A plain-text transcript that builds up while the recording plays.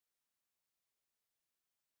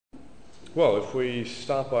Well, if we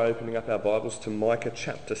start by opening up our Bibles to Micah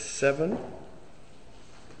chapter 7.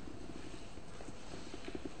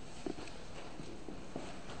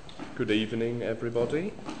 Good evening,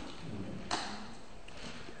 everybody.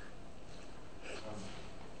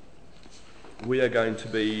 We are going to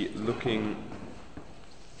be looking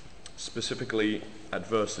specifically at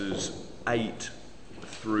verses 8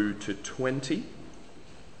 through to 20.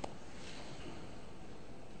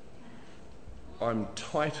 I'm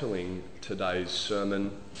titling today's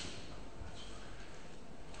sermon,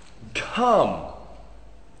 Come,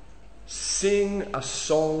 Sing a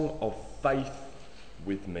Song of Faith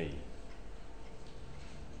with Me.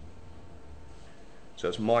 So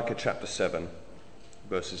it's Micah chapter 7,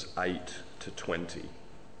 verses 8 to 20.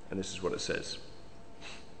 And this is what it says.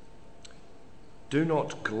 Do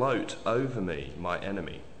not gloat over me, my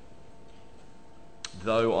enemy.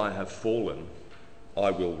 Though I have fallen, I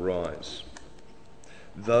will rise.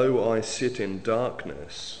 Though I sit in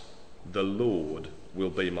darkness, the Lord will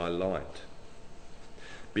be my light.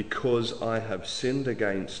 Because I have sinned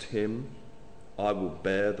against him, I will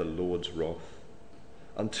bear the Lord's wrath,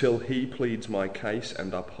 until he pleads my case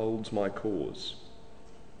and upholds my cause.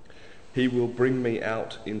 He will bring me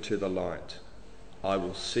out into the light. I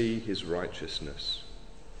will see his righteousness.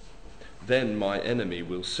 Then my enemy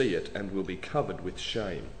will see it and will be covered with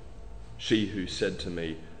shame. She who said to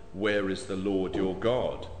me, Where is the Lord your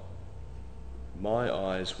God? My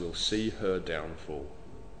eyes will see her downfall.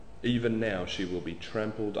 Even now she will be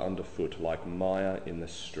trampled underfoot like mire in the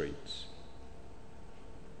streets.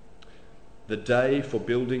 The day for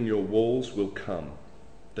building your walls will come,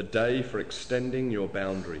 the day for extending your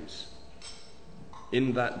boundaries.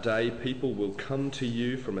 In that day people will come to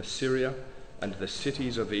you from Assyria and the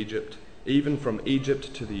cities of Egypt, even from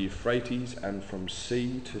Egypt to the Euphrates and from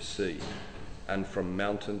sea to sea, and from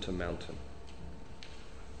mountain to mountain.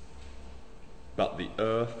 But the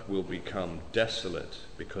earth will become desolate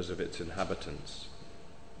because of its inhabitants,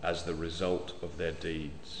 as the result of their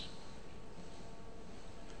deeds.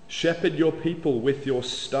 Shepherd your people with your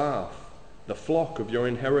staff, the flock of your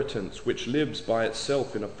inheritance, which lives by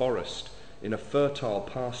itself in a forest, in a fertile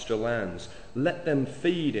pasture lands. Let them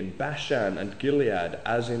feed in Bashan and Gilead,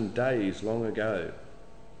 as in days long ago.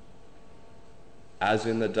 As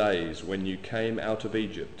in the days when you came out of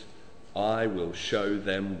Egypt, I will show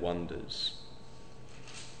them wonders.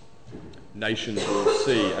 Nations will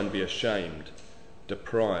see and be ashamed,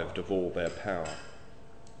 deprived of all their power.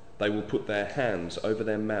 They will put their hands over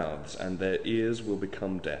their mouths, and their ears will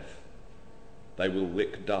become deaf. They will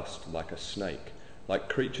lick dust like a snake, like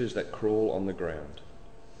creatures that crawl on the ground.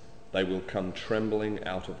 They will come trembling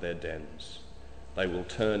out of their dens. They will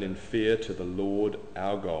turn in fear to the Lord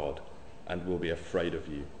our God, and will be afraid of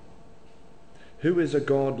you. Who is a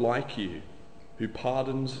God like you, who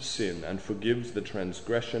pardons sin and forgives the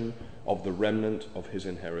transgression of the remnant of his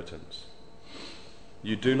inheritance?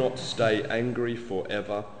 You do not stay angry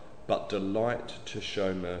forever, but delight to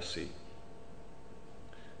show mercy.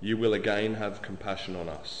 You will again have compassion on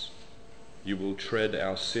us. You will tread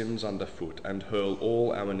our sins underfoot and hurl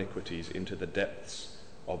all our iniquities into the depths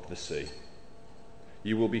of the sea.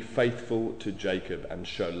 You will be faithful to Jacob and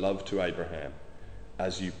show love to Abraham,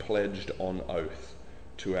 as you pledged on oath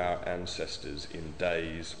to our ancestors in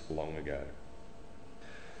days long ago.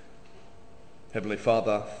 Heavenly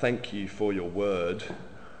Father, thank you for your word.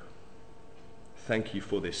 Thank you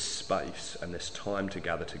for this space and this time to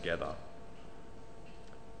gather together.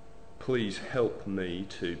 Please help me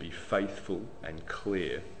to be faithful and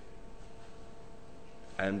clear.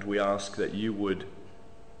 And we ask that you would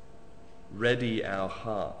ready our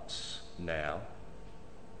hearts now.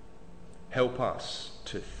 Help us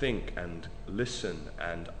to think and listen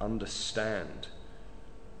and understand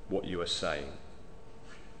what you are saying.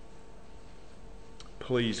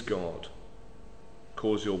 Please, God,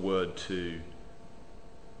 cause your word to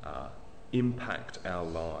impact our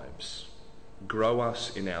lives. Grow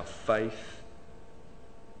us in our faith,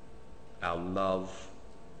 our love,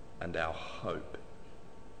 and our hope,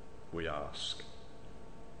 we ask.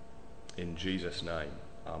 In Jesus' name,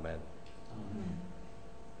 amen. Amen.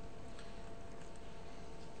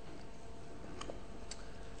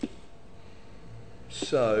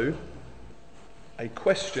 So, a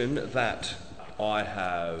question that I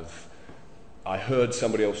heard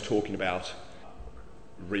somebody else talking about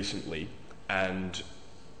recently, and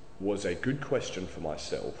was a good question for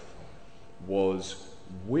myself, was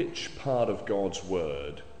which part of God's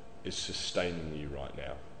word is sustaining you right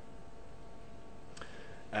now?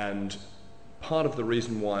 And part of the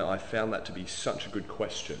reason why I found that to be such a good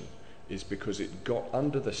question is because it got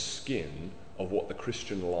under the skin of what the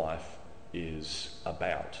Christian life is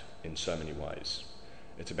about in so many ways.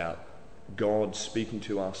 It's about God speaking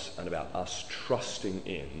to us and about us trusting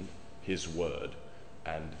in his word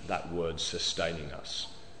and that word sustaining us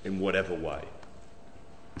in whatever way.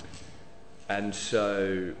 And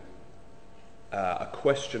so a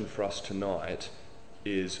question for us tonight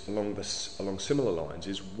is along similar lines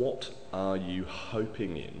is, what are you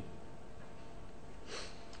hoping in?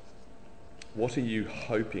 What are you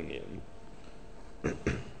hoping in?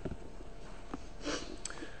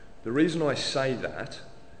 The reason I say that,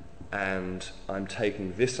 and I'm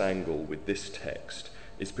taking this angle with this text,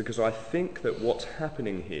 is because I think that what's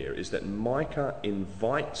happening here is that Micah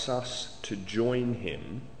invites us to join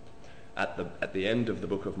him at the end of the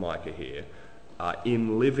book of Micah here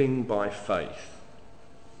in living by faith.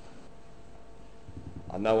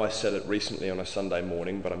 I know I said it recently on a Sunday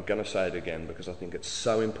morning, but I'm going to say it again because I think it's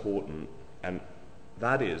so important, and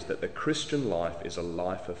that is that the Christian life is a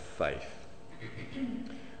life of faith.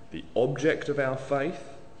 The object of our faith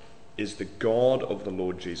is the God of the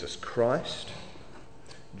Lord Jesus Christ.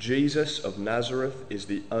 Jesus of Nazareth is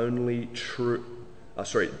the only true...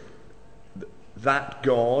 that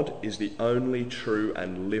God is the only true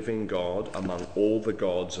and living God among all the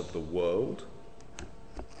gods of the world.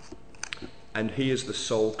 And he is the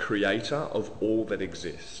sole creator of all that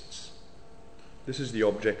exists. This is the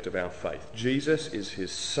object of our faith. Jesus is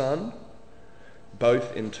his Son,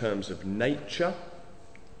 both in terms of nature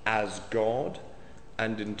as God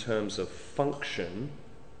and in terms of function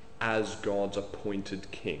as God's appointed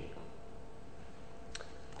king.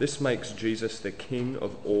 This makes Jesus the King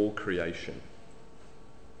of all creation.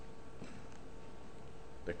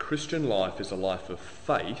 The Christian life is a life of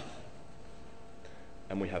faith,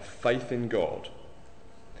 and we have faith in God.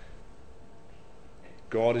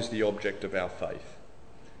 God is the object of our faith.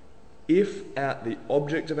 If the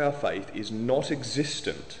object of our faith is not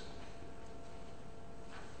existent,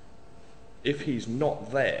 if he's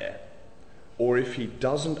not there, or if he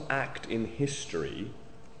doesn't act in history,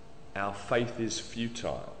 our faith is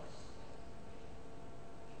futile.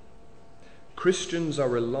 Christians are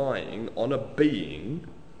relying on a being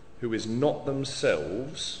who is not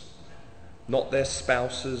themselves, not their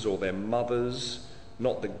spouses or their mothers,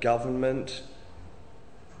 not the government,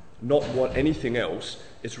 not anything else.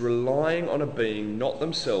 It's relying on a being not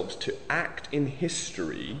themselves to act in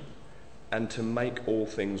history and to make all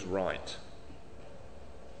things right.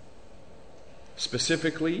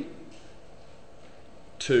 Specifically,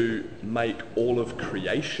 to make all of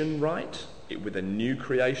creation right with a new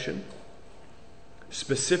creation.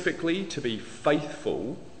 Specifically, to be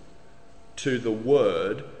faithful to the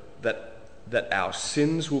word that our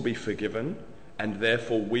sins will be forgiven and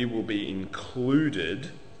therefore we will be included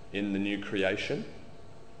in the new creation,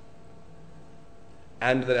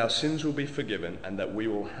 and that our sins will be forgiven and that we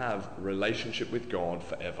will have relationship with God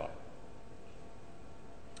forever.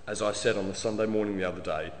 As I said on the Sunday morning the other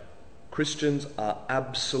day, Christians are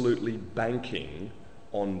absolutely banking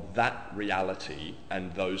on that reality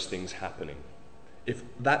and those things happening. If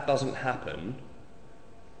that doesn't happen,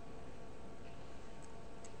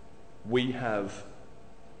 we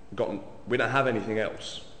don't have anything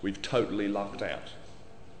else. We've totally lucked out.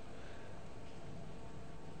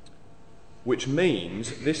 Which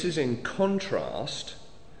means this is in contrast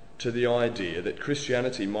to the idea that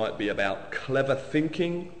Christianity might be about clever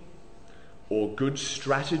thinking or good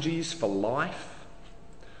strategies for life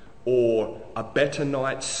or a better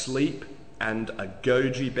night's sleep and a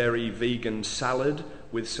goji berry vegan salad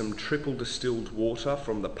with some triple distilled water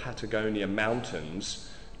from the Patagonia mountains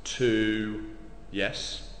to,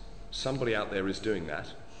 yes, somebody out there is doing that,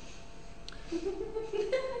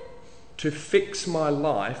 to fix my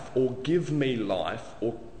life or give me life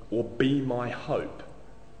or be my hope.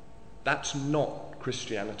 That's not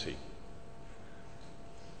Christianity.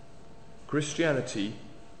 Christianity,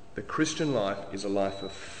 the Christian life, is a life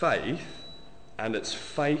of faith, and it's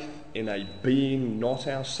faith in a being not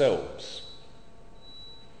ourselves.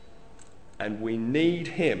 And we need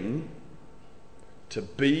him to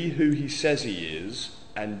be who he says he is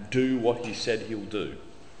and do what he said he'll do.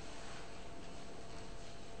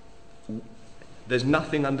 There's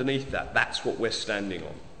nothing underneath that. That's what we're standing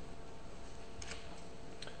on.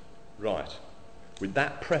 Right. With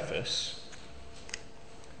that preface,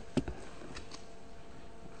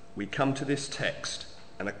 we come to this text,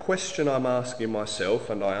 and a question I'm asking myself,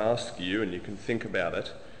 and I ask you, and you can think about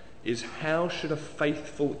it, is how should a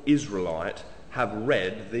faithful Israelite have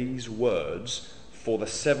read these words for the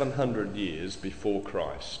 700 years before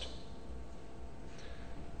Christ?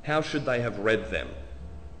 How should they have read them?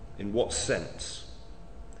 In what sense?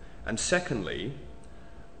 And secondly,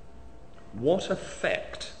 what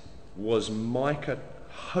effect was Micah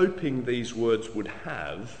hoping these words would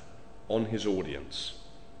have on his audience?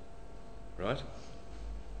 Right?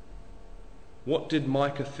 What did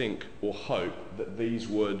Micah think or hope that these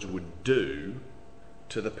words would do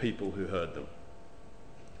to the people who heard them?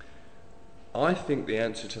 I think the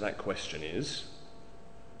answer to that question is,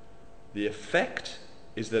 the effect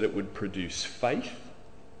is that it would produce faith,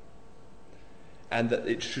 and that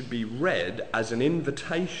it should be read as an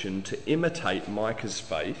invitation to imitate Micah's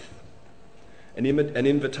faith, an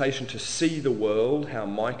invitation to see the world how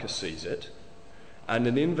Micah sees it, and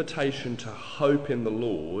an invitation to hope in the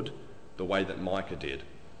Lord the way that Micah did.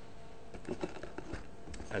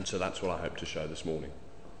 And so that's what I hope to show this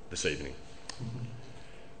evening.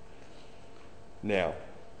 Now,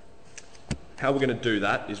 how we're going to do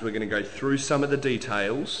that is we're going to go through some of the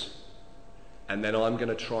details, and then I'm going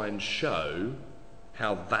to try and show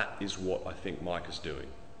how that is what I think Micah's doing.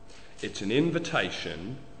 It's an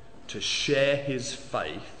invitation to share his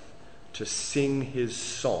faith, to sing his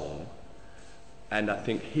song, and I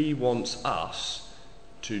think he wants us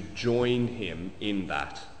to join him in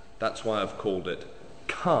that. That's why I've called it,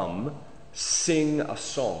 "Come, sing a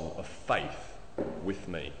song of faith with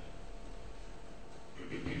me."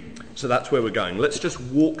 So that's where we're going. Let's just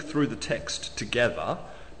walk through the text together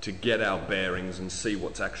to get our bearings and see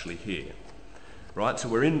what's actually here. Right, so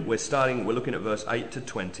we're looking at verse 8 to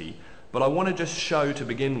 20, but I want to just show to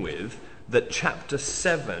begin with that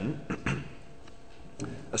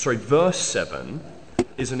verse 7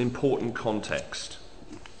 is an important context.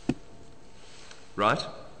 Right?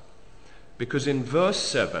 Because in verse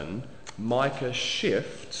 7, Micah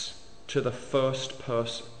shifts to the first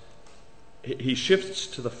person. He shifts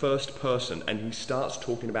to the first person and he starts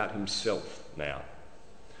talking about himself now.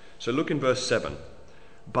 So look in verse 7.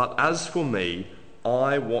 "But as for me,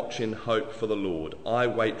 I watch in hope for the Lord. I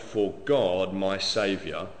wait for God, my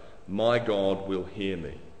Saviour. My God will hear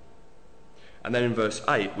me." And then in verse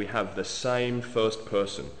 8, we have the same first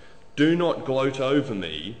person. "Do not gloat over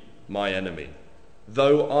me, my enemy.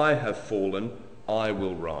 Though I have fallen, I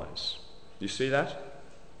will rise." You see that?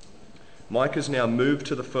 Micah's now moved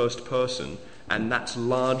to the first person, and that's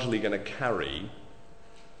largely going to carry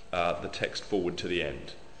the text forward to the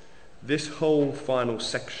end. This whole final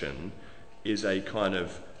section is a kind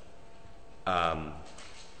of,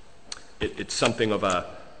 it's something of a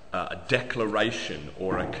declaration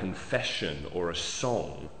or a confession or a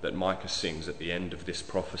song that Micah sings at the end of this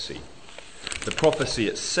prophecy. The prophecy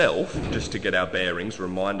itself, just to get our bearings,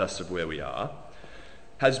 remind us of where we are,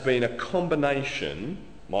 has been a combination,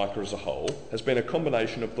 Micah as a whole, has been a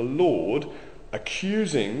combination of the Lord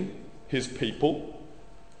accusing his people.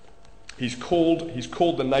 He's called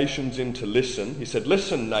the nations in to listen. He said,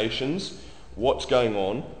 "Listen, nations, what's going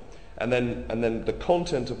on?" And then the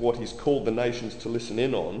content of what he's called the nations to listen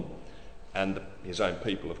in on, and his own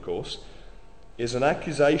people, of course, is an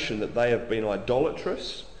accusation that they have been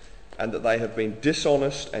idolatrous and that they have been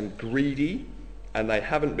dishonest and greedy and they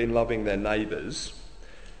haven't been loving their neighbours,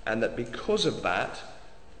 and that because of that,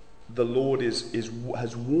 the Lord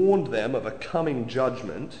has warned them of a coming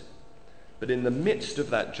judgment, but in the midst of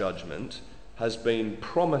that judgment has been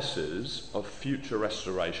promises of future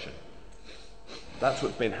restoration. That's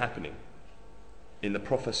what's been happening in the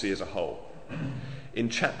prophecy as a whole. In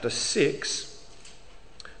chapter 6,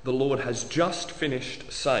 the Lord has just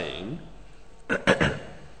finished saying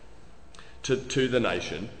to the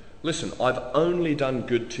nation, "Listen, I've only done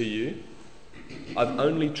good to you. I've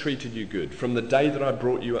only treated you good. From the day that I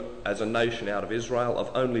brought you as a nation out of Israel,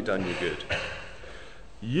 I've only done you good.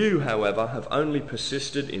 You, however, have only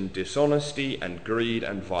persisted in dishonesty and greed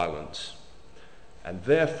and violence, and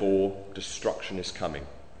therefore destruction is coming."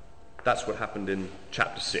 That's what happened in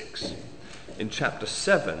chapter 6. In chapter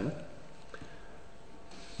 7,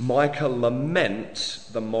 Micah laments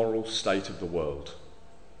the moral state of the world.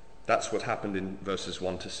 That's what happened in verses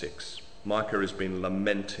 1 to 6. Micah has been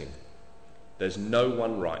lamenting. There's no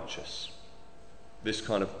one righteous. This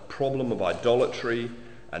kind of problem of idolatry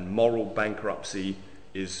and moral bankruptcy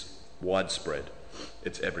is widespread.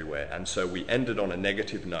 It's everywhere. And so we ended on a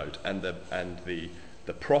negative note, and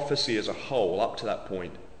the prophecy as a whole up to that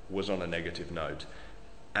point was on a negative note.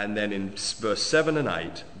 And then in verse 7 and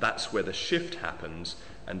 8, that's where the shift happens,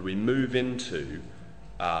 and we move into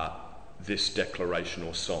this declaration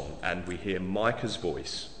or song, and we hear Micah's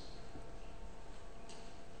voice.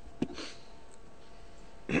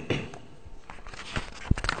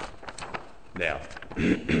 Now,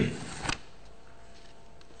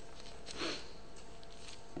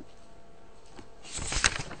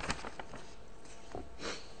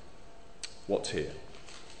 what's here?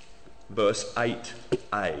 Verse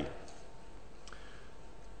 8a.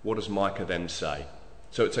 what does Micah then say?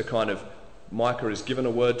 So it's a kind of, Micah has given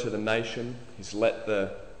a word to the nation, he's let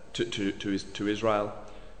to Israel,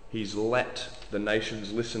 he's let the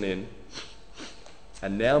nations listen in,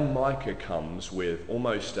 and now Micah comes with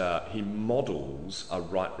almost, he models a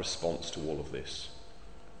right response to all of this.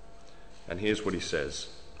 And here's what he says,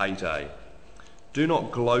 8a, "Do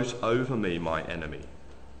not gloat over me, my enemy.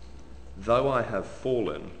 Though I have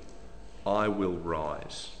fallen, I will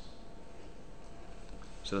rise."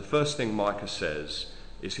 So the first thing Micah says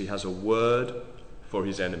is he has a word for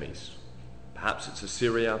his enemies. Perhaps it's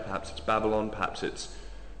Assyria, perhaps it's Babylon, perhaps it's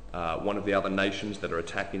one of the other nations that are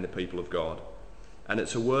attacking the people of God. And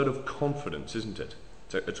it's a word of confidence, isn't it?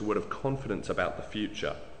 It's a word of confidence about the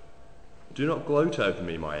future. "Do not gloat over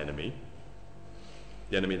me, my enemy,"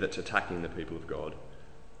 the enemy that's attacking the people of God.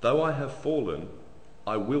 "Though I have fallen,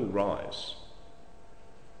 I will rise."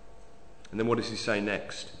 And then what does he say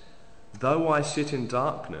next? "Though I sit in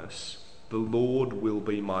darkness, the Lord will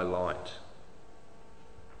be my light."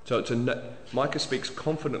 So Micah speaks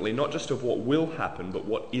confidently not just of what will happen, but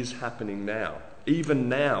what is happening now. "Even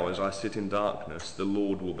now, as I sit in darkness, the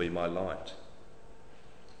Lord will be my light."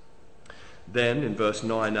 Then in verse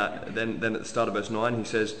 9, then at the start of verse 9, he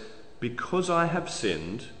says, "Because I have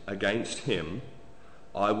sinned against him,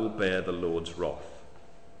 I will bear the Lord's wrath."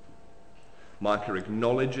 Micah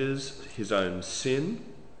acknowledges his own sin,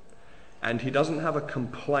 and he doesn't have a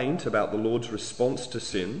complaint about the Lord's response to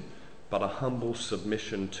sin, but a humble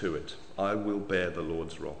submission to it. "I will bear the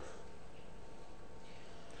Lord's wrath."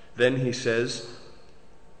 Then he says,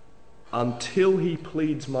 "Until he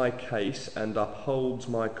pleads my case and upholds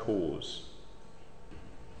my cause."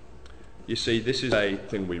 You see, this is a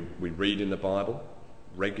thing we read in the Bible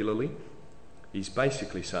regularly. He's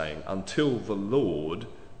basically saying, until the Lord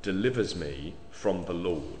delivers me from the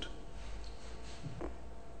Lord.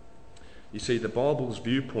 You see, the Bible's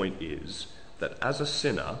viewpoint is that as a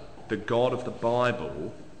sinner, the God of the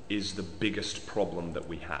Bible is the biggest problem that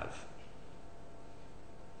we have.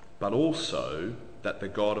 But also that the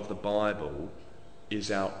God of the Bible is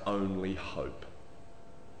our only hope.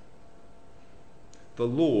 The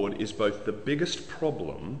Lord is both the biggest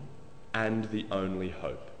problem and the only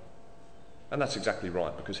hope. And that's exactly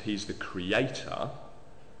right, because he's the creator,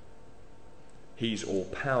 he's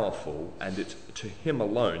all-powerful, and it's to him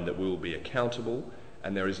alone that we will be accountable,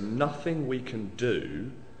 and there is nothing we can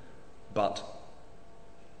do but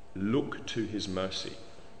look to his mercy.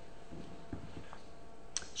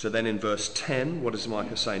 So then in verse 10, what does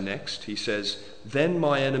Micah say next? He says, "Then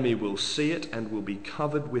my enemy will see it and will be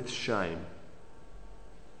covered with shame."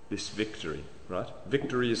 This victory, right?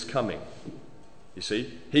 Victory is coming. You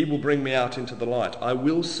see, he will bring me out into the light. I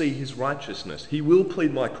will see his righteousness. He will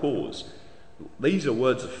plead my cause. These are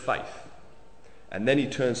words of faith. And then he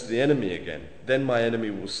turns to the enemy again. "Then my enemy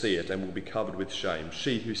will see it and will be covered with shame.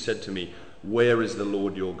 She who said to me, 'Where is the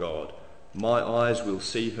Lord your God?' My eyes will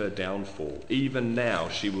see her downfall. Even now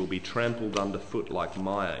she will be trampled underfoot like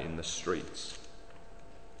mire in the streets."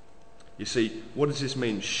 You see, what does this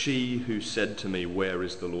mean? She who said to me, "Where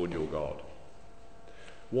is the Lord your God?"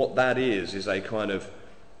 What that is a kind of,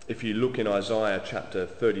 if you look in Isaiah chapter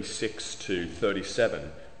 36 to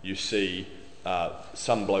 37, you see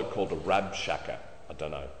some bloke called a Rabshakeh. I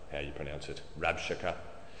don't know how you pronounce it. Rabshakeh.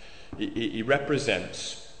 He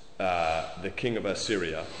represents the king of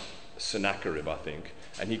Assyria, Sennacherib, I think,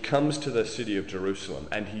 and he comes to the city of Jerusalem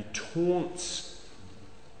and he taunts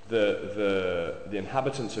the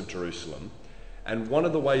inhabitants of Jerusalem. And one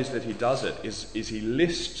of the ways that he does it is he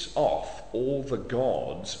lists off all the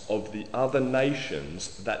gods of the other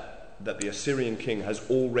nations that the Assyrian king has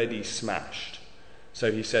already smashed.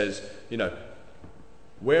 So he says, you know,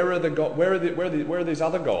 where are these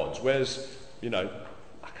other gods? Where's, you know,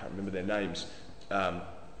 I can't remember their names. And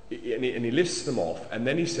he lists them off, and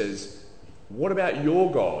then he says, what about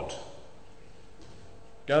your God?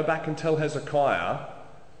 Go back and tell Hezekiah,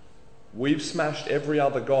 we've smashed every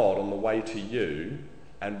other god on the way to you,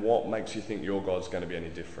 and what makes you think your God's going to be any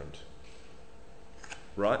different?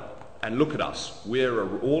 Right? And look at us.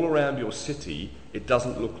 We're all around your city. It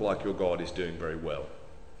doesn't look like your God is doing very well.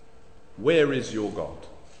 Where is your God?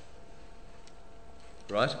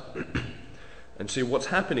 Right? And see, what's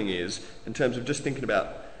happening is, in terms of just thinking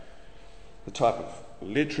about the type of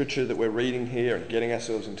literature that we're reading here and getting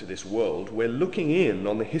ourselves into this world, we're looking in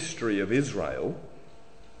on the history of Israel,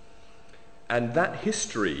 and that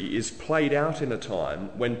history is played out in a time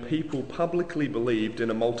when people publicly believed in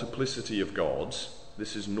a multiplicity of gods.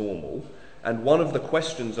 This is normal. And one of the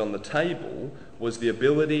questions on the table was the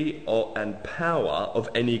ability and power of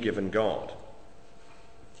any given god.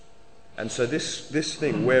 And so this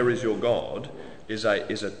thing, where is your God,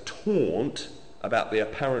 is a taunt about the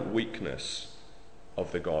apparent weakness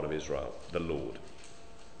of the God of Israel, the Lord.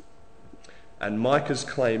 And Micah's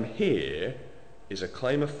claim here is a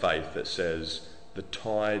claim of faith that says the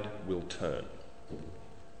tide will turn.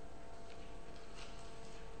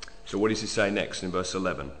 So what does he say next in verse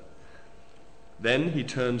 11? Then he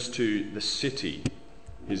turns to the city.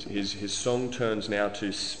 His song turns now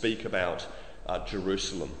to speak about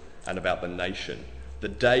Jerusalem and about the nation. The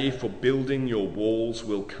day for building your walls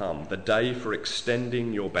will come, the day for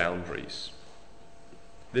extending your boundaries.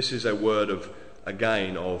 This is a word of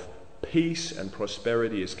peace and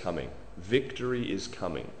prosperity is coming. Victory is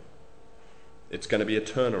coming. It's going to be a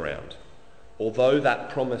turnaround. Although that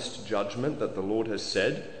promised judgment that the Lord has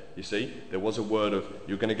said, you see, there was a word of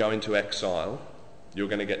you're going to go into exile,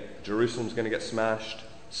 Jerusalem's going to get smashed,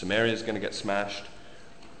 Samaria's going to get smashed.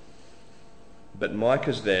 But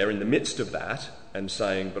Micah's there in the midst of that and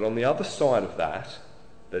saying, but on the other side of that,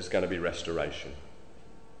 there's going to be restoration.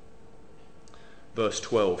 Verse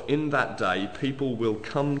 12, in that day people will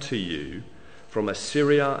come to you from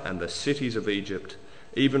Assyria and the cities of Egypt,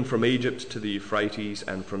 even from Egypt to the Euphrates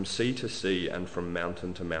and from sea to sea and from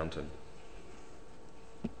mountain to mountain.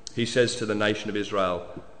 He says to the nation of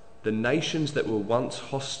Israel, the nations that were once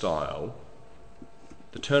hostile,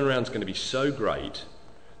 the turnaround's going to be so great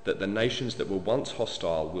that the nations that were once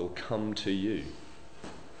hostile will come to you.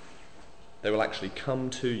 They will actually come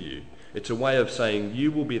to you. It's a way of saying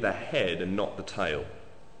you will be the head and not the tail.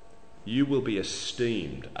 You will be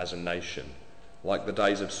esteemed as a nation, like the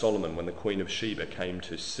days of Solomon when the Queen of Sheba came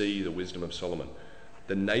to see the wisdom of Solomon.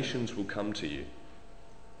 The nations will come to you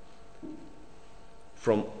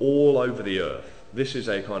from all over the earth. This is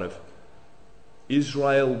a kind of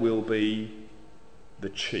Israel will be the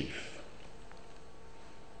chief.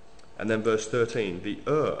 And then verse 13, the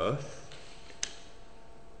earth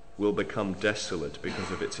will become desolate because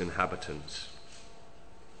of its inhabitants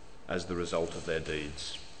as the result of their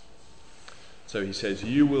deeds. So he says,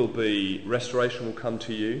 restoration will come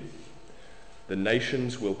to you, the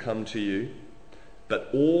nations will come to you, but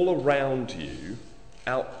all around you,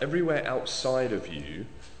 everywhere outside of you,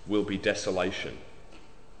 will be desolation.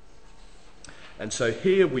 And so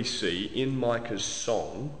here we see in Micah's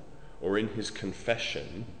song, or in his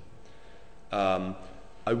confession,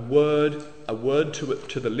 a word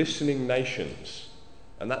to the listening nations,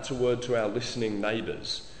 and that's a word to our listening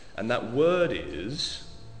neighbours. And that word is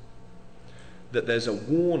that there's a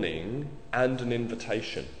warning and an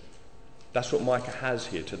invitation. That's what Micah has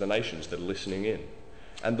here to the nations that are listening in.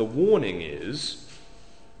 And the warning is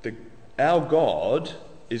our God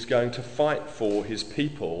is going to fight for his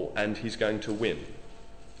people and he's going to win.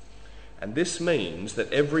 And this means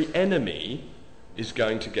that every enemy is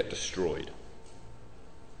going to get destroyed.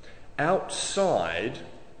 Outside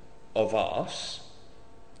of us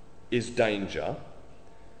is danger,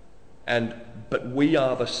 but we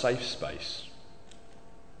are the safe space.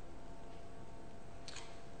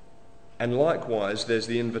 And likewise, there's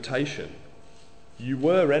the invitation. You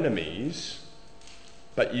were enemies,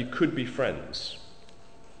 but you could be friends.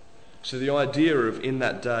 So the idea of in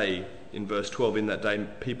that day, in verse 12, in that day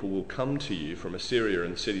people will come to you from Assyria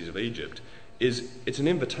and the cities of Egypt, it's an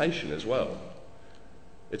invitation as well.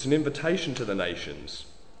 It's an invitation to the nations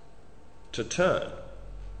to turn,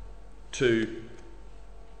 to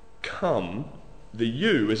come. The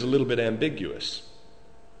you is a little bit ambiguous.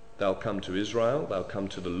 They'll come to Israel, they'll come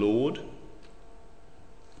to the Lord.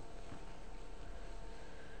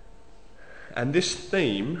 And this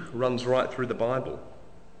theme runs right through the Bible.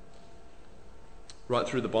 Right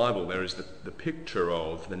through the Bible there is the picture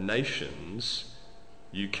of the nations.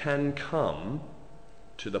 You can come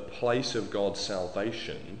to the place of God's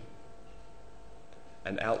salvation,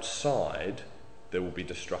 and outside there will be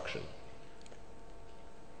destruction.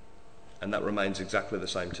 And that remains exactly the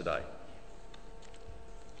same today.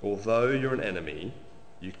 Although you're an enemy,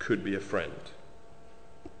 you could be a friend.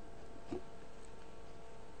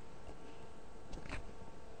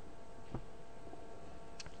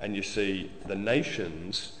 And you see, the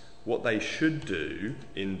nations, what they should do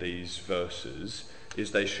in these verses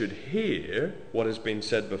is they should hear what has been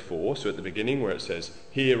said before. So at the beginning where it says,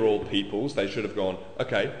 hear all peoples, they should have gone,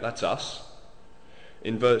 okay, that's us.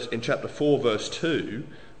 In chapter 4, verse 2,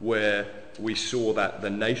 where we saw that the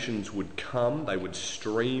nations would come, they would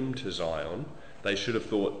stream to Zion, they should have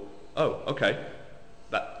thought, oh, okay,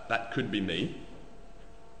 that could be me.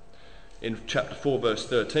 In chapter 4, verse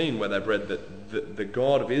 13, where they've read that the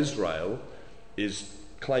God of Israel is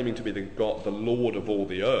claiming to be the Lord of all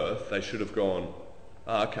the earth, they should have gone,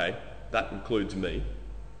 okay, that includes me.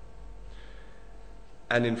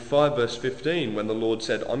 And in 5 verse 15, when the Lord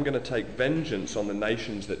said, I'm going to take vengeance on the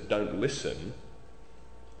nations that don't listen,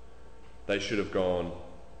 they should have gone,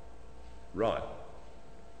 right,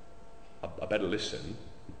 I better listen.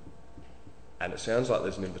 And it sounds like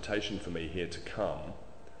there's an invitation for me here to come,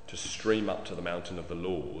 to stream up to the mountain of the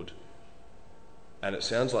Lord. And it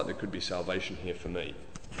sounds like there could be salvation here for me.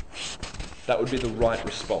 That would be the right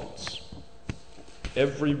response.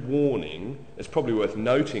 Every warning, it's probably worth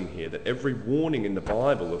noting here that every warning in the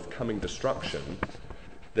Bible of coming destruction,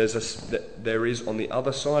 there is on the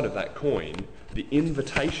other side of that coin the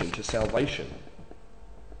invitation to salvation.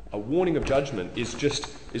 A warning of judgment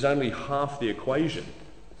is only half the equation.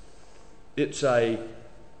 It's a,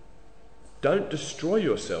 don't destroy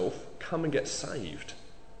yourself, come and get saved.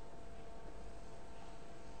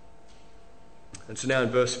 And so now in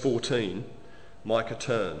verse 14, Micah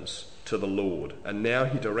turns to the Lord, and now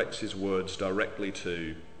he directs his words directly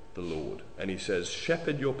to the Lord. And he says,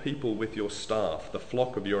 shepherd your people with your staff, the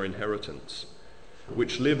flock of your inheritance,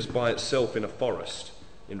 which lives by itself in a forest,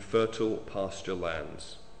 in fertile pasture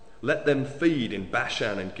lands. Let them feed in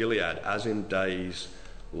Bashan and Gilead as in days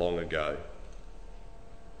long ago.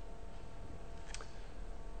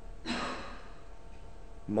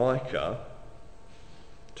 Micah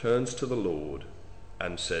turns to the Lord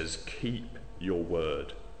and says, keep your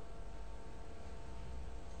word.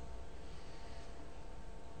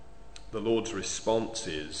 The Lord's response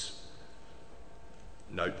is,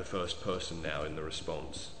 note the first person now in the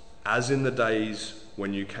response, as in the days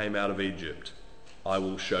when you came out of Egypt, I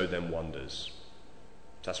will show them wonders.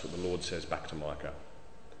 That's what the Lord says back to Micah.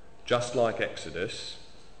 Just like Exodus,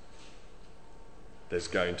 there's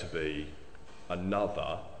going to be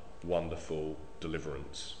another wonderful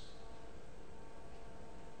deliverance.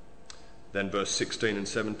 Then verse 16 and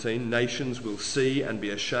 17, nations will see and be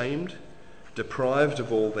ashamed, deprived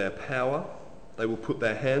of all their power. They will put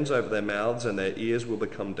their hands over their mouths and their ears will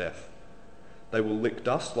become deaf. They will lick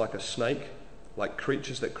dust like a snake, like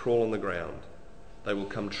creatures that crawl on the ground. They will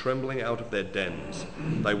come trembling out of their dens.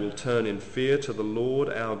 They will turn in fear to the Lord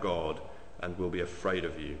our God and will be afraid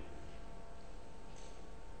of you.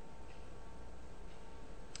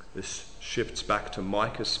 This shifts back to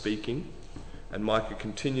Micah speaking, and Micah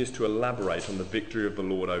continues to elaborate on the victory of the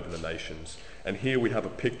Lord over the nations. And here we have a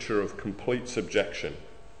picture of complete subjection.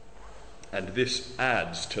 And this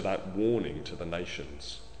adds to that warning to the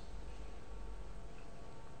nations.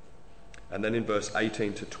 And then in verse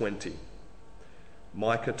 18 to 20,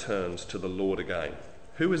 Micah turns to the Lord again.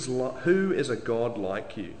 Who is a God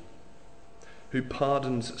like you, who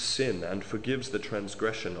pardons sin and forgives the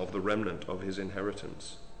transgression of the remnant of his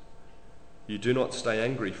inheritance? You do not stay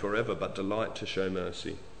angry forever, but delight to show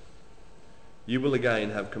mercy. You will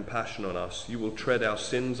again have compassion on us. You will tread our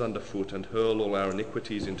sins underfoot and hurl all our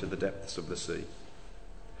iniquities into the depths of the sea.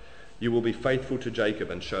 You will be faithful to Jacob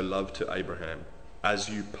and show love to Abraham, as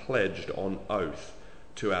you pledged on oath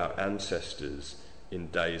to our ancestors in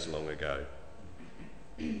days long ago.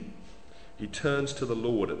 He turns to the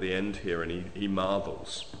Lord at the end here and he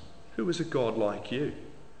marvels. Who is a God like you?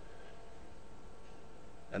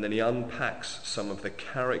 And then he unpacks some of the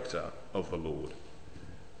character of the Lord.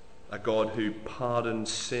 A God who pardons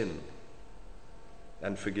sin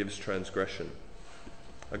and forgives transgression.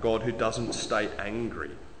 A God who doesn't stay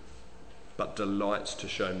angry but delights to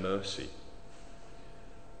show mercy.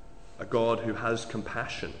 A God who has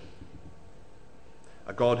compassion.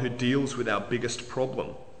 A God who deals with our biggest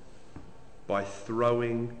problem by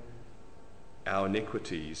throwing our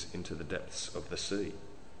iniquities into the depths of the sea.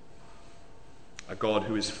 A God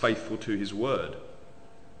who is faithful to his word.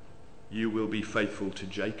 You will be faithful to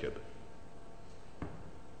Jacob.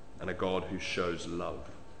 And a God who shows love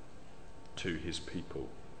to his people.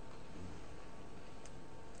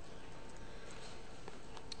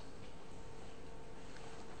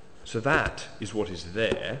 So that is what is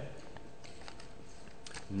there.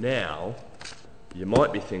 Now, you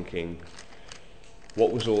might be thinking,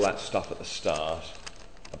 what was all that stuff at the start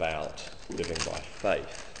about living by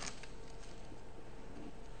faith?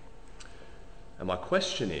 And my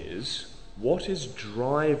question is, what is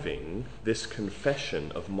driving this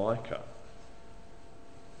confession of Micah?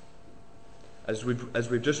 As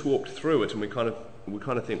we've just walked through it, and we kind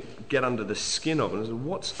of think, get under the skin of it, and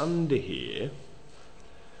what's under here?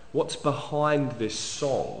 What's behind this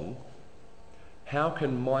song? How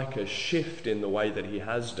can Micah shift in the way that he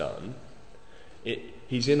has done?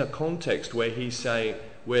 He's in a context where he's saying,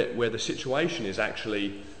 where the situation is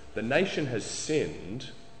actually, the nation has sinned,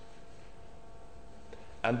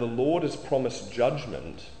 and the Lord has promised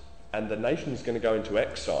judgment, and the nation is going to go into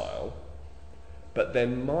exile. But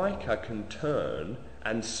then Micah can turn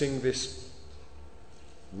and sing this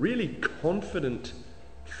really confident,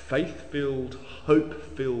 faith-filled,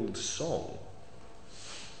 hope-filled song.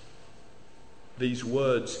 These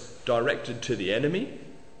words directed to the enemy,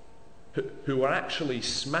 who are actually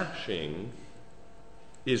smashing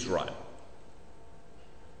Israel.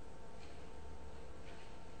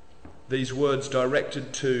 These words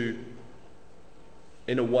directed to,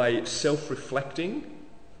 in a way, self-reflecting.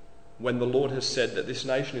 When the Lord has said that this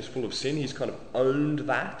nation is full of sin, he's kind of owned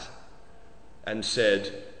that and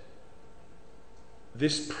said,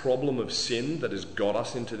 this problem of sin that has got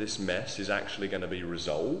us into this mess is actually going to be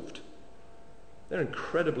resolved. They're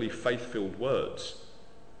incredibly faith-filled words.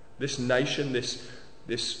 This nation, this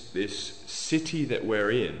city that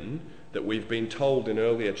we're in, that we've been told in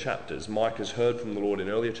earlier chapters, Micah has heard from the Lord in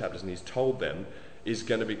earlier chapters and he's told them, is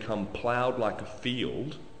going to become ploughed like a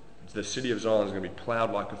field. The city of Zion is going to be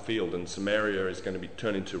ploughed like a field, and Samaria is going to be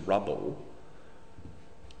turned into rubble.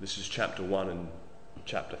 This is chapter 1 and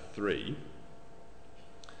chapter 3.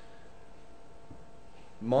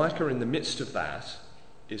 Micah, in the midst of that,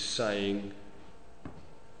 is saying,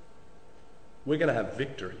 we're going to have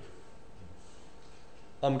victory.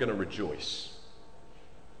 I'm going to rejoice.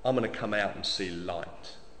 I'm going to come out and see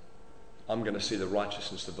light. I'm going to see the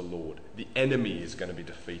righteousness of the Lord. The enemy is going to be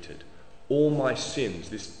defeated. All my sins,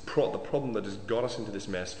 the problem that has got us into this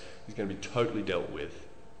mess, is going to be totally dealt with.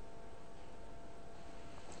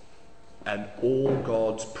 And all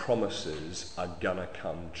God's promises are going to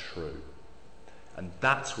come true. And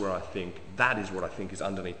that is what I think is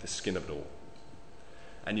underneath the skin of it all.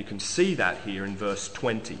 And you can see that here in verse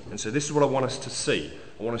 20. And so this is what I want us to see.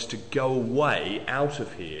 I want us to go away out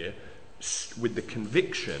of here with the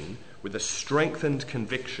conviction, with a strengthened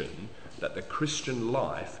conviction, that the Christian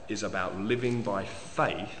life is about living by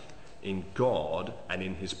faith in God and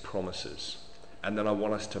in his promises. And then I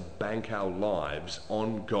want us to bank our lives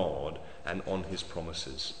on God and on his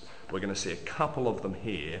promises. We're going to see a couple of them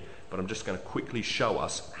here, but I'm just going to quickly show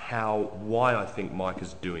us why I think Micah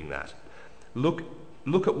is doing that. Look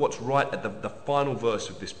at what's right at the final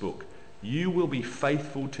verse of this book. You will be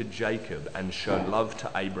faithful to Jacob and show love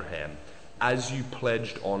to Abraham, as you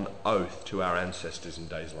pledged on oath to our ancestors in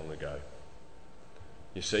days long ago.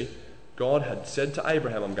 You see, God had said to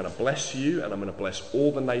Abraham, I'm going to bless you and I'm going to bless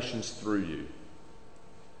all the nations through you.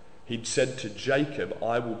 He'd said to Jacob,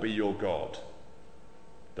 I will be your God.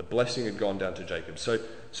 The blessing had gone down to Jacob.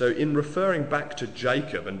 So in referring back to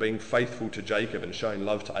Jacob and being faithful to Jacob and showing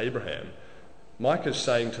love to Abraham, Micah's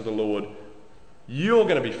saying to the Lord, you're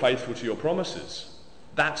going to be faithful to your promises.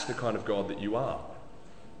 That's the kind of God that you are.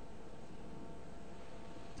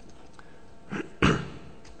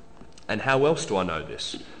 And how else do I know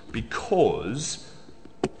this? Because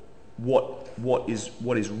what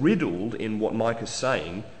is riddled in what Micah's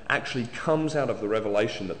saying actually comes out of the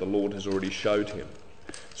revelation that the Lord has already showed him.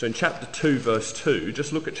 So in chapter 2 verse 2,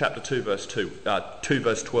 just look at chapter 2 verse 2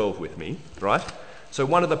 verse 12 with me, right? So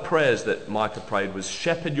one of the prayers that Micah prayed was,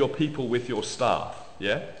 shepherd your people with your staff.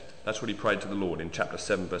 Yeah? That's what he prayed to the Lord in chapter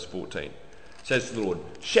 7 verse 14. It says to the Lord,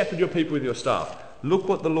 shepherd your people with your staff. Look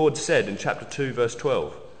what the Lord said in chapter 2 verse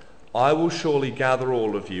 12. I will surely gather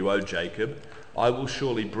all of you, O Jacob. I will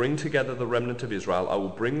surely bring together the remnant of Israel. I will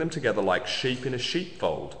bring them together like sheep in a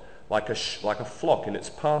sheepfold, like a flock in its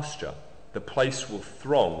pasture. The place will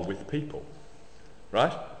throng with people.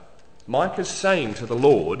 Right? Micah's saying to the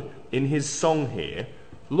Lord in his song here,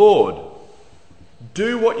 Lord,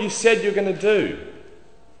 do what you said you're going to do.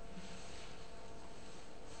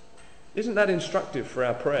 Isn't that instructive for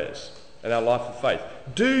our prayers and our life of faith?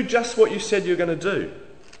 Do just what you said you're going to do.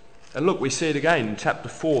 And look, we see it again in chapter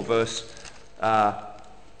 4, verse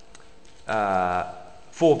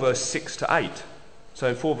 6 to 8. So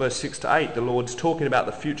in 4 verse 6 to 8, the Lord's talking about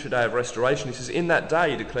the future day of restoration. He says, in that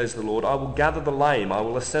day, declares the Lord, I will gather the lame, I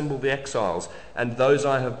will assemble the exiles, and those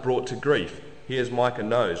I have brought to grief. Here's Micah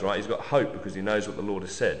knows, right? He's got hope because he knows what the Lord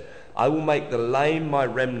has said. I will make the lame my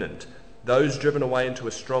remnant, those driven away into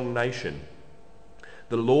a strong nation.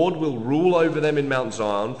 The Lord will rule over them in Mount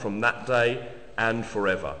Zion from that day and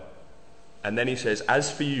forever. And then he says, as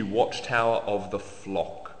for you, watchtower of the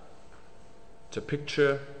flock. It's a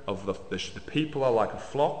picture of the people are like a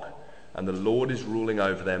flock, and the Lord is ruling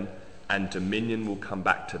over them, and dominion will come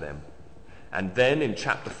back to them. And then in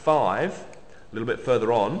chapter 5, a little bit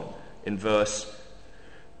further on, in verse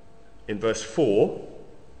 4,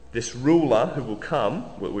 this ruler who will come,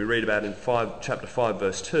 what we read about in chapter 5,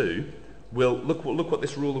 verse 2, will look what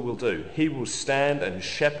this ruler will do. He will stand and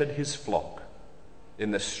shepherd his flock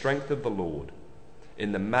in the strength of the Lord,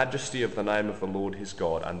 in the majesty of the name of the Lord his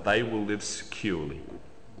God, and they will live securely.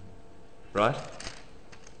 Right?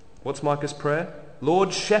 What's Micah's prayer?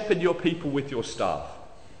 Lord, shepherd your people with your staff.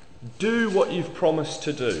 Do what you've promised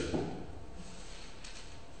to do.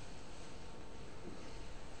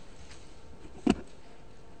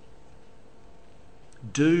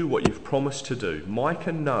 Do what you've promised to do.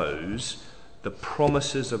 Micah knows the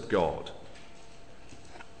promises of God.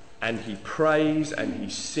 And he prays and he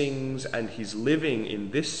sings and he's living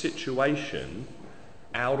in this situation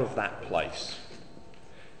out of that place.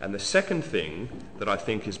 And the second thing that I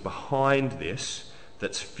think is behind this,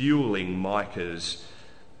 that's fueling Micah's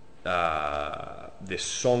this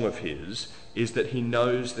song of his, is that he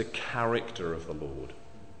knows the character of the Lord.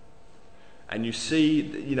 And you see,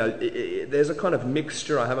 there's a kind of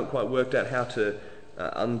mixture. I haven't quite worked out how to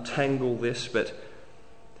untangle this, but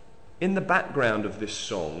in the background of this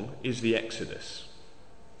song is the Exodus.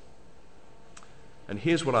 And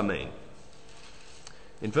here's what I mean.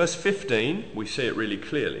 In verse 15, we see it really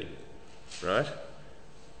clearly, right?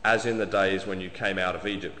 As in the days when you came out of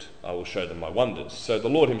Egypt, I will show them my wonders. So the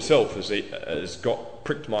Lord himself has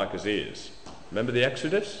pricked Micah's ears. Remember the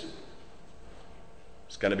Exodus?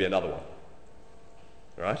 It's going to be another one.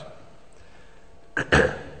 Right?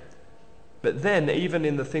 But then, even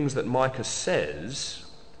in the things that Micah says,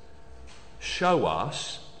 show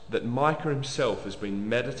us that Micah himself has been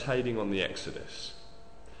meditating on the Exodus.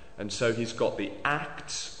 And so he's got the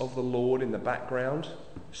acts of the Lord in the background,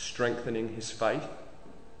 strengthening his faith.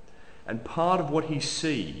 And part of what he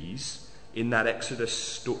sees in that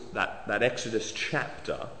Exodus that Exodus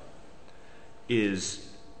chapter is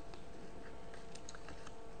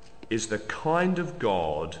the kind of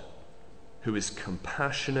God who is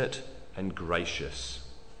compassionate and gracious.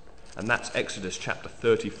 And that's Exodus chapter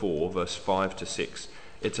 34, verse 5 to 6.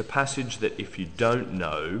 It's a passage that if you don't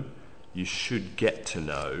know, you should get to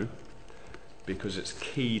know, because it's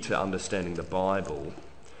key to understanding the Bible.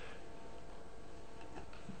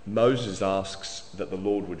 Moses asks that the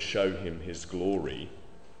Lord would show him his glory.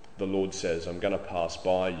 The Lord says, I'm going to pass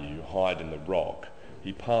by you, hide in the rock.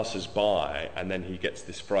 He passes by, and then he gets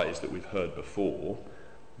this phrase that we've heard before,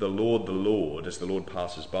 the Lord, as the Lord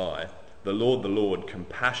passes by, the Lord,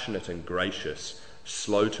 compassionate and gracious,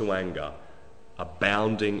 slow to anger,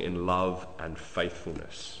 abounding in love and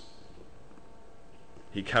faithfulness.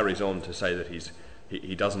 He carries on to say that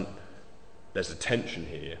he doesn't, there's a tension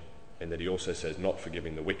here, in that he also says not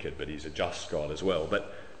forgiving the wicked, but he's a just God as well.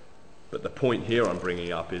 But the point here I'm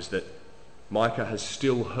bringing up is that Micah has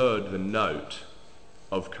still heard the note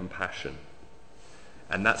of compassion.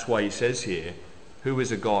 And that's why he says here, who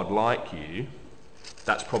is a God like you?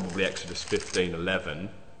 That's probably Exodus 15:11,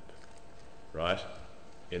 right?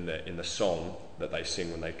 In the song that they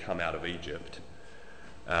sing when they come out of Egypt.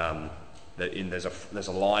 There's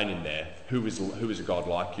a line in there, who is a God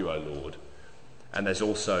like you, O Lord? And there's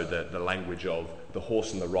also the language of the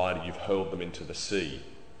horse and the rider, you've hurled them into the sea.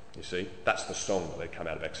 You see, that's the song that they come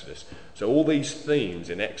out of Exodus. So all these themes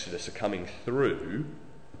in Exodus are coming through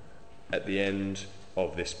at the end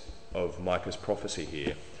of Micah's prophecy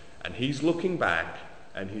here, and he's looking back,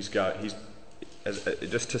 and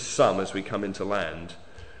just to sum as we come into land,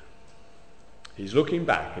 he's looking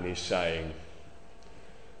back and he's saying,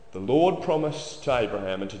 the Lord promised to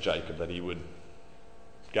Abraham and to Jacob that he would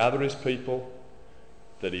gather his people,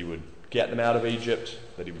 that he would get them out of Egypt,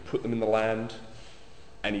 that he would put them in the land.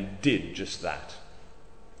 And he did just that.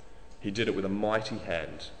 He did it with a mighty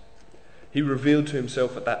hand. He revealed to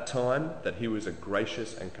himself at that time that he was a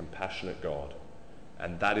gracious and compassionate God.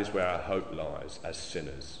 And that is where our hope lies as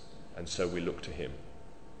sinners. And so we look to him.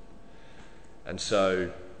 And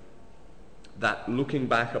so that looking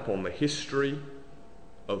back upon the history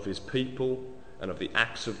of his people and of the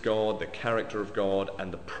acts of God, the character of God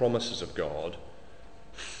and the promises of God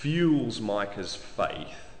fuels Micah's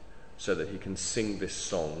faith, so that he can sing this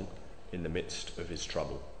song in the midst of his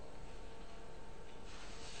trouble.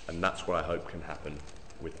 And that's what I hope can happen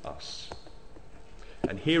with us.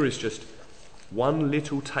 And here is just one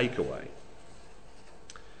little takeaway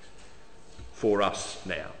for us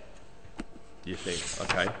now. You think,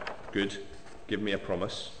 okay, good, give me a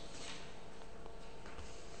promise.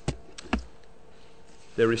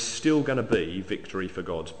 There is still going to be victory for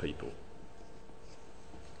God's people.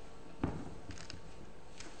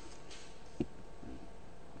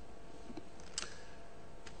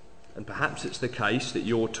 And perhaps it's the case that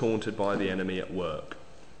you're taunted by the enemy at work.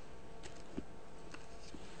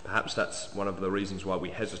 Perhaps that's one of the reasons why we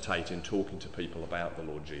hesitate in talking to people about the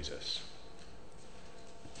Lord Jesus,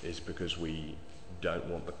 is because we don't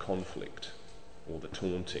want the conflict or the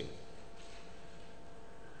taunting.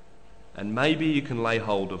 And maybe you can lay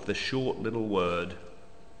hold of the short little word,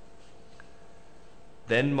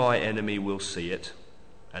 then my enemy will see it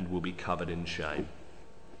and will be covered in shame.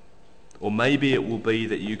 Or maybe it will be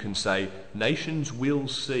that you can say, nations will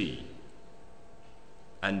see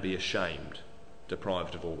and be ashamed,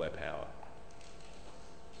 deprived of all their power.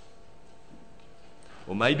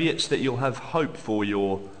 Or maybe it's that you'll have hope for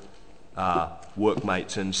your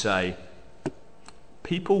workmates and say,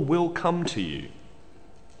 people will come to you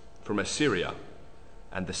from Assyria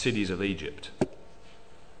and the cities of Egypt.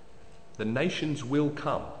 The nations will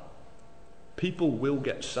come. People will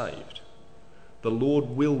get saved. The Lord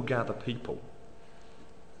will gather people.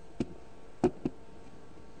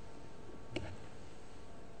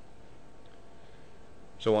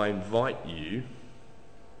 So I invite you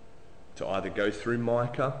to either go through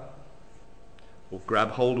Micah or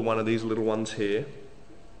grab hold of one of these little ones here,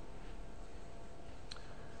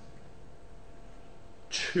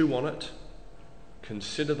 chew on it,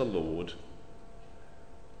 consider the Lord,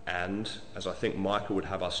 and, as I think Micah would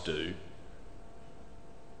have us do,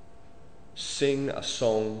 sing a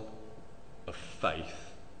song of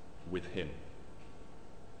faith with him.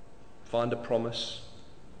 Find a promise,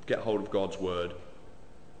 get hold of God's word,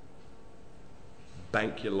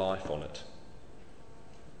 bank your life on it,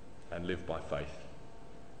 and live by faith,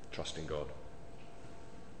 trusting God.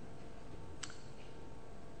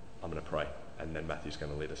 I'm going to pray, and then Matthew's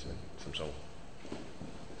going to lead us in some song.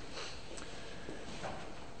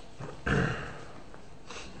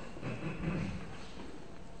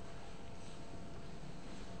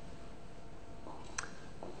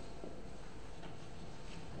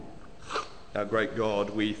 Our great God,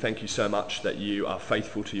 we thank you so much that you are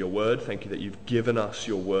faithful to your word. Thank you that you've given us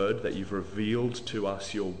your word, that you've revealed to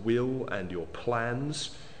us your will and your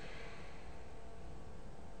plans.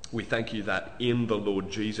 We thank you that in the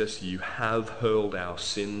Lord Jesus you have hurled our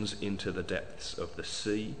sins into the depths of the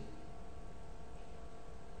sea.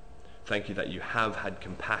 Thank you that you have had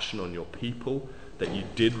compassion on your people, that you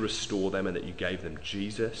did restore them and that you gave them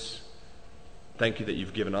Jesus. Thank you that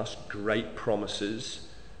you've given us great promises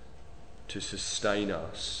to sustain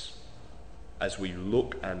us as we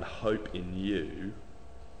look and hope in you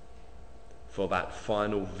for that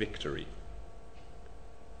final victory.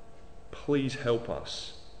 Please help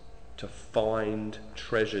us to find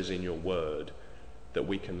treasures in your word that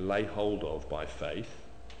we can lay hold of by faith,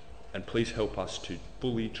 and please help us to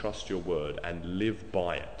fully trust your word and live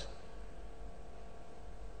by it.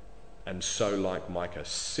 And so, like Micah,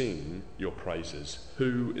 sing your praises.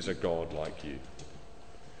 Who is a God like you?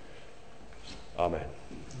 Amen.